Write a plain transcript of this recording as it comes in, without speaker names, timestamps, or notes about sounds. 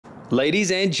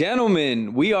Ladies and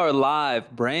gentlemen, we are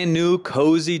live. Brand new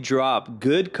cozy drop.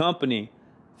 Good company.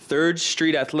 3rd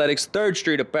Street Athletics, 3rd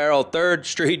Street Apparel, 3rd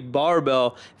Street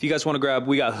Barbell. If you guys want to grab,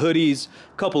 we got hoodies,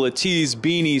 couple of tees,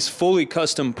 beanies, fully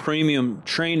custom premium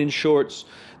training shorts,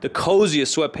 the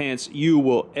coziest sweatpants you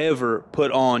will ever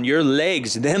put on. Your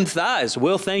legs, them thighs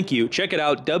will thank you. Check it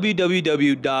out,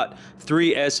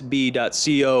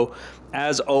 www.3sb.co.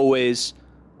 As always,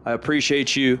 I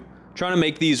appreciate you. Trying to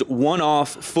make these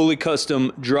one-off, fully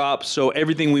custom drops, so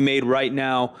everything we made right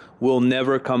now will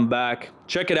never come back.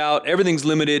 Check it out. Everything's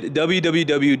limited.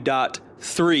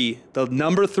 www.3, the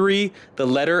number 3, the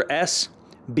letter S,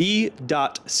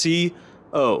 B.co.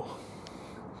 Good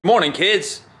morning,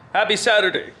 kids. Happy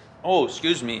Saturday. Oh,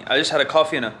 excuse me. I just had a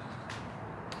coffee and a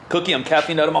cookie. I'm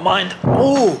caffeined out of my mind.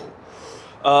 Oh,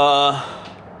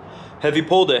 heavy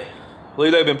pull day.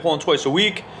 Lately, I've been pulling twice a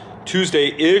week.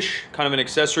 Tuesday-ish, kind of an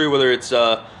accessory, whether it's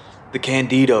the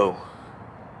Candido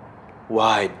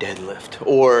wide deadlift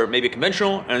or maybe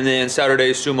conventional, and then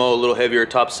Saturday sumo, a little heavier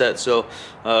top set. So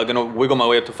gonna wiggle my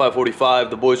way up to 545.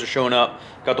 The boys are showing up,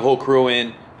 got the whole crew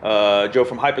in. Joe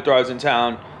from Hyperthrive's in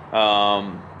town.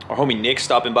 Our homie Nick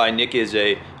stopping by. Nick is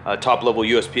a top level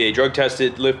USPA drug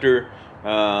tested lifter,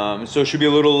 so it should be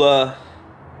a little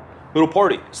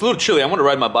party. It's a little chilly. I want to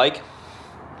ride my bike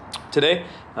today.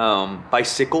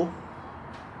 Bicycle,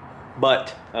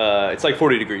 but it's like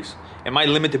 40 degrees, and my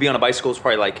limit to be on a bicycle is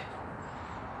probably like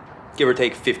give or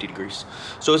take 50 degrees,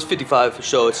 so it's 55.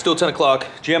 So it's still 10 o'clock,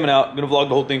 jamming out. Gonna vlog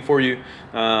the whole thing for you.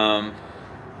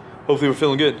 Hopefully we're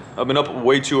feeling good. I've been up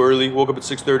way too early, woke up at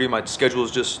 6:30. My schedule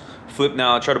is just flipped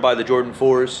now. I tried to buy the Jordan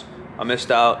 4s, I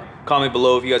missed out. Comment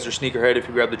below if you guys are sneakerhead, if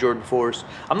you grab the Jordan 4s.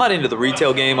 I'm not into the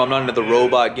retail game, I'm not into the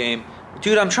robot game.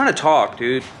 Dude, I'm trying to talk,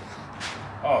 dude.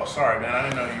 Oh, sorry, man. I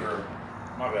didn't know you were.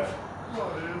 My bad.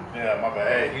 Oh, dude. Yeah, my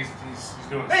bad. Hey, he's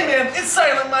doing. Hey, man, it's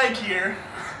Silent Mike here.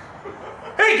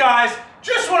 Hey, guys,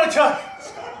 just want to tell you.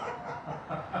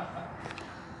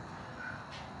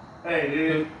 Hey,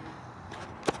 dude.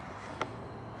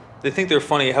 They think they're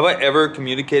funny. Have I ever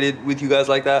communicated with you guys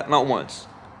like that? Not once.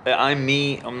 I'm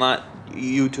me. I'm not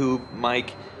YouTube,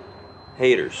 Mike.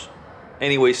 Haters.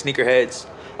 Anyway, sneakerheads.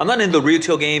 I'm not into the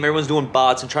retail game. Everyone's doing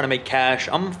bots and trying to make cash.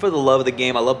 I'm for the love of the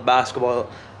game. I love basketball.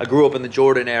 I grew up in the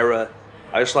Jordan era.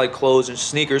 I just like clothes and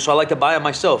sneakers, so I like to buy them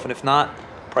myself. And if not,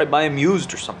 probably buy them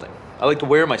used or something. I like to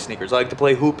wear my sneakers. I like to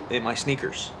play hoop in my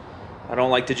sneakers. I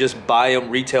don't like to just buy them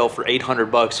retail for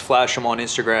 800 bucks, flash them on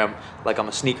Instagram like I'm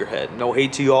a sneakerhead. No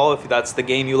hate to you all. If that's the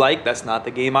game you like, that's not the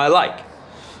game I like.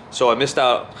 So I missed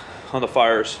out on the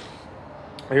fires.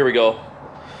 Here we go.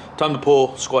 Time to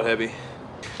pull, squat heavy.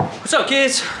 What's up,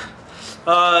 kids?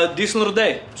 Decent little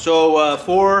day. So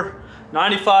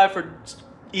 495 for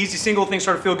easy single, things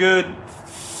started to feel good.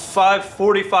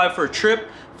 545 for a trip,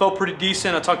 felt pretty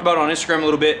decent. I talked about it on Instagram a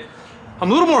little bit. I'm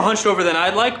a little more hunched over than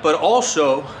I'd like, but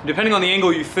also, depending on the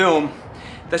angle you film,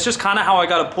 that's just kind of how I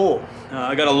got to pull.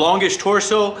 I got a longish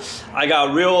torso, I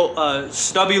got real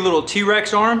stubby little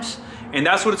T-Rex arms, and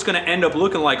that's what it's going to end up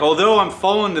looking like. Although I'm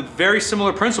following the very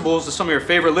similar principles to some of your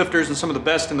favorite lifters and some of the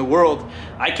best in the world,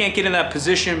 I can't get in that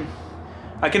position.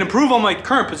 I can improve on my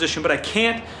current position, but I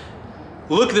can't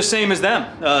look the same as them.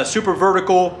 Super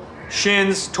vertical,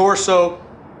 shins, torso,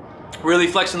 really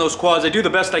flexing those quads. I do the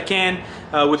best I can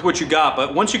with what you got,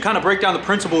 but once you kind of break down the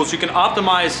principles, you can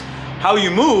optimize how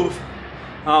you move,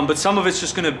 but some of it's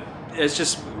just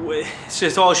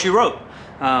all she wrote.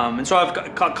 And so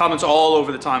I've got comments all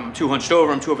over the time. I'm too hunched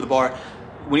over, I'm too over the bar.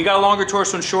 When you got a longer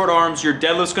torso and short arms, your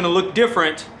deadlift's gonna look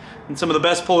different than some of the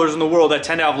best pullers in the world that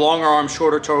tend to have longer arms,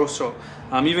 shorter torso.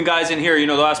 Even guys in here, you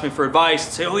know, they'll ask me for advice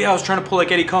and say, oh yeah, I was trying to pull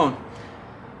like Eddie Cohn.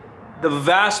 The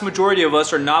vast majority of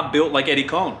us are not built like Eddie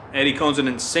Cohn. Eddie Cohn's an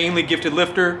insanely gifted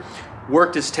lifter,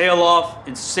 worked his tail off,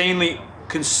 insanely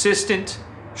consistent,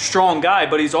 strong guy,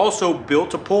 but he's also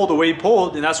built to pull the way he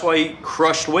pulled, and that's why he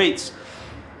crushed weights.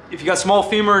 If you got small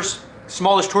femurs,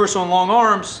 smallish torso and long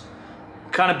arms,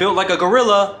 kind of built like a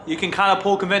gorilla, you can kind of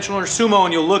pull conventional or sumo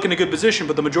and you'll look in a good position,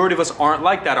 but the majority of us aren't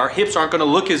like that. Our hips aren't gonna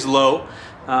look as low,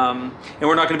 and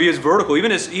we're not gonna be as vertical.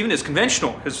 Even as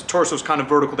conventional, his torso is kind of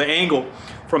vertical. The angle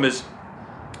from his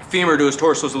femur to his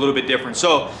torso is a little bit different.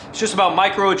 So it's just about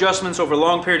micro adjustments over a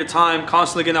long period of time,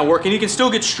 constantly getting that work, and you can still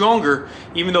get stronger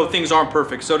even though things aren't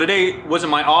perfect. So today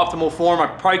wasn't my optimal form. I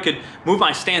probably could move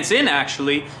my stance in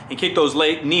actually and kick those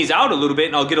knees out a little bit,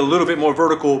 and I'll get a little bit more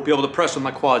vertical, be able to press with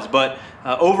my quads. But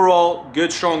overall,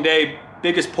 good strong day,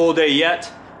 biggest pull day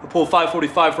yet. I pulled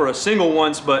 545 for a single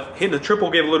once, but hitting the triple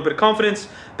gave a little bit of confidence.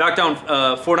 Back down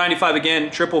 495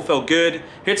 again, triple felt good.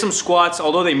 Hit some squats,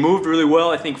 although they moved really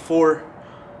well. I think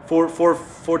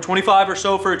 425 or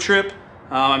so for a trip.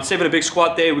 I'm saving a big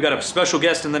squat day. We got a special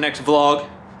guest in the next vlog.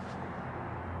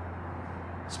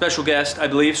 Special guest, I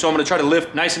believe. So I'm gonna try to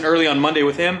lift nice and early on Monday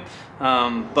with him.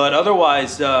 But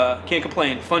otherwise, can't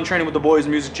complain. Fun training with the boys,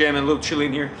 music jam, and a little chilly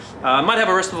in here. I might have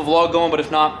a rest of the vlog going, but if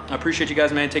not, I appreciate you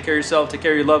guys, man. Take care of yourself, take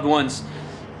care of your loved ones.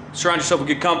 Surround yourself with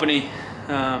good company.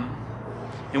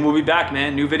 And we'll be back,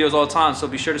 man. New videos all the time, so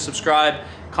be sure to subscribe.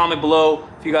 Comment below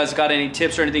if you guys got any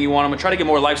tips or anything you want. I'm gonna try to get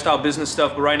more lifestyle business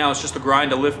stuff, but right now it's just a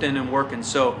grind of lifting and working.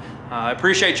 So I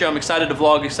appreciate you. I'm excited to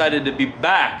vlog, excited to be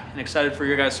back, and excited for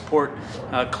your guys' support.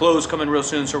 Clothes coming real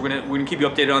soon, so we're gonna keep you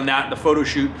updated on that. The photo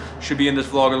shoot should be in this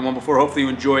vlog or the one before. Hopefully you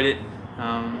enjoyed it.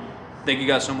 Thank you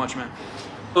guys so much, man.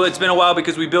 Well, it's been a while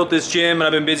because we built this gym and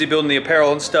I've been busy building the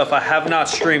apparel and stuff. I have not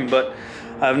streamed, but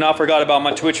I have not forgot about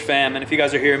my Twitch fam, and if you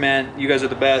guys are here, man, you guys are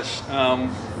the best.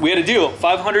 We had a deal,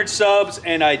 500 subs,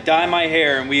 and I dye my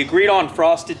hair, and we agreed on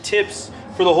frosted tips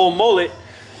for the whole mullet,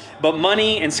 but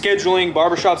money and scheduling,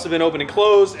 barbershops have been open and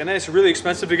closed, and then it's really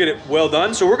expensive to get it well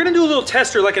done. So we're gonna do a little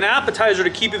tester, like an appetizer to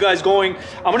keep you guys going.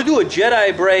 I'm gonna do a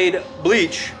Jedi braid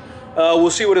bleach. We'll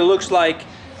see what it looks like.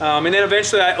 And then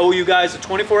eventually I owe you guys a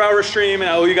 24-hour stream, and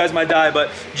I owe you guys my dye,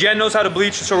 but Jen knows how to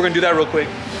bleach, so we're gonna do that real quick.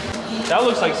 That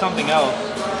looks like something else.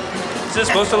 Is this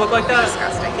supposed to look like that?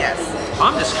 Disgusting, yes.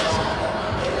 I'm disgusting.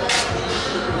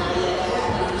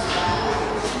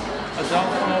 I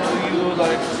don't know you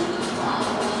like,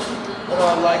 but I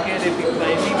like it if you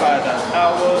play me by the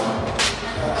hour.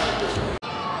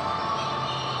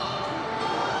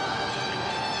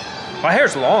 My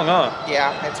hair's long, huh?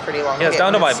 Yeah, it's pretty long. Yeah, it's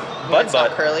down to my butt. It's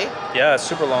not curly. Yeah, it's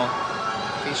super long.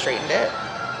 Have you straightened it?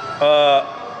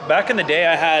 Back in the day,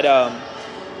 I had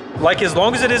like as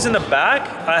long as it is in the back,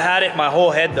 I had it my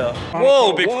whole head though.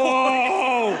 Whoa, big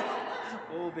Whoa!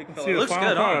 Whoa, big fella. See It the looks final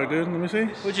good, huh? product, dude. Let me see.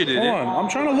 What'd you do, Hold dude? on. I'm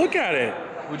trying to look at it.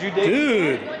 Would you dig?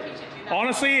 Dude.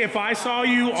 Honestly, if I saw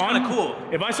you on cool.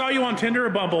 If I saw you on Tinder or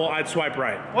Bumble, I'd swipe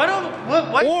right. Why don't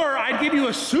what? Or I'd give you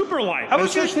a super life. How No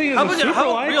about such thing as how a about super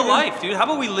how life. real life, dude? How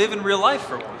about we live in real life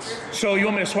for once? So you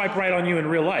want me to swipe right on you in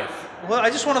real life? Well, I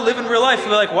just want to live in real life.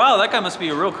 Feel like, wow, that guy must be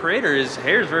a real creator. His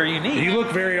hair is very unique. You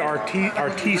look very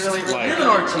artiste-like. You're an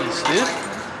artiste, dude.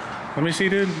 Let me see,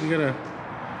 dude. You gotta...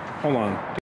 Hold on.